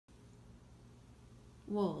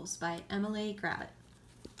Wolves by Emily Gravett.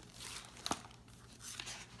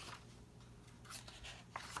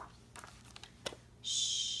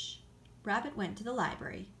 Shh. Rabbit went to the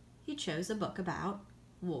library. He chose a book about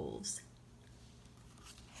wolves.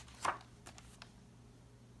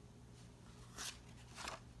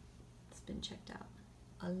 It's been checked out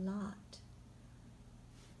a lot.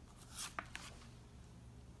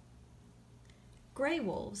 Gray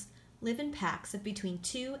wolves live in packs of between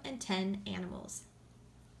 2 and 10 animals.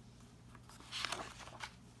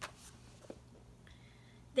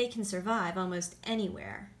 They can survive almost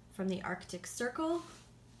anywhere, from the Arctic Circle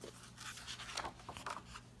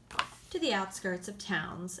to the outskirts of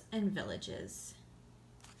towns and villages.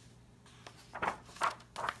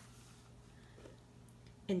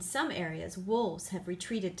 In some areas, wolves have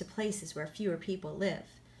retreated to places where fewer people live,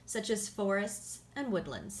 such as forests and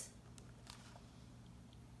woodlands.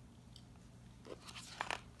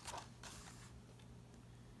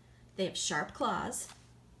 They have sharp claws,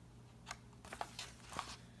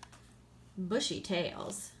 bushy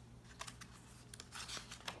tails,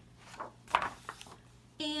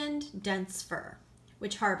 and dense fur,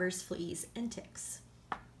 which harbors fleas and ticks.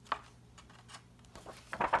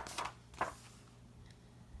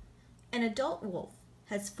 An adult wolf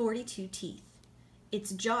has 42 teeth.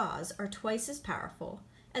 Its jaws are twice as powerful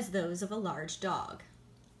as those of a large dog.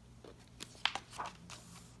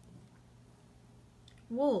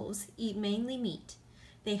 Wolves eat mainly meat.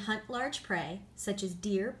 They hunt large prey, such as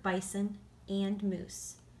deer, bison, and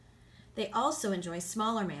moose. They also enjoy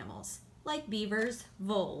smaller mammals, like beavers,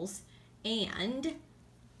 voles, and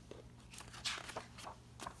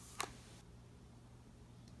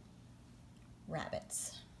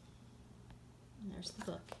rabbits. There's the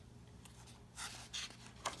book.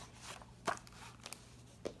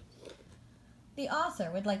 The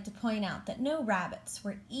author would like to point out that no rabbits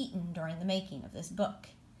were eaten during the making of this book.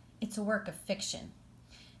 It's a work of fiction.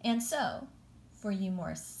 And so, for you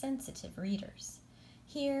more sensitive readers,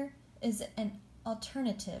 here is an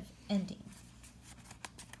alternative ending.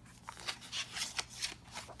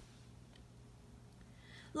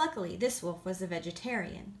 Luckily, this wolf was a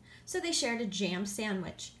vegetarian, so they shared a jam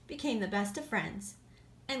sandwich, became the best of friends,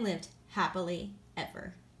 and lived happily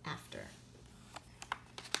ever after.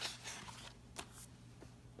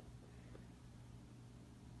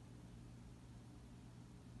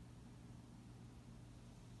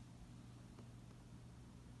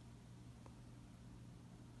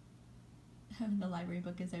 The library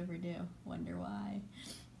book is overdue. Wonder why.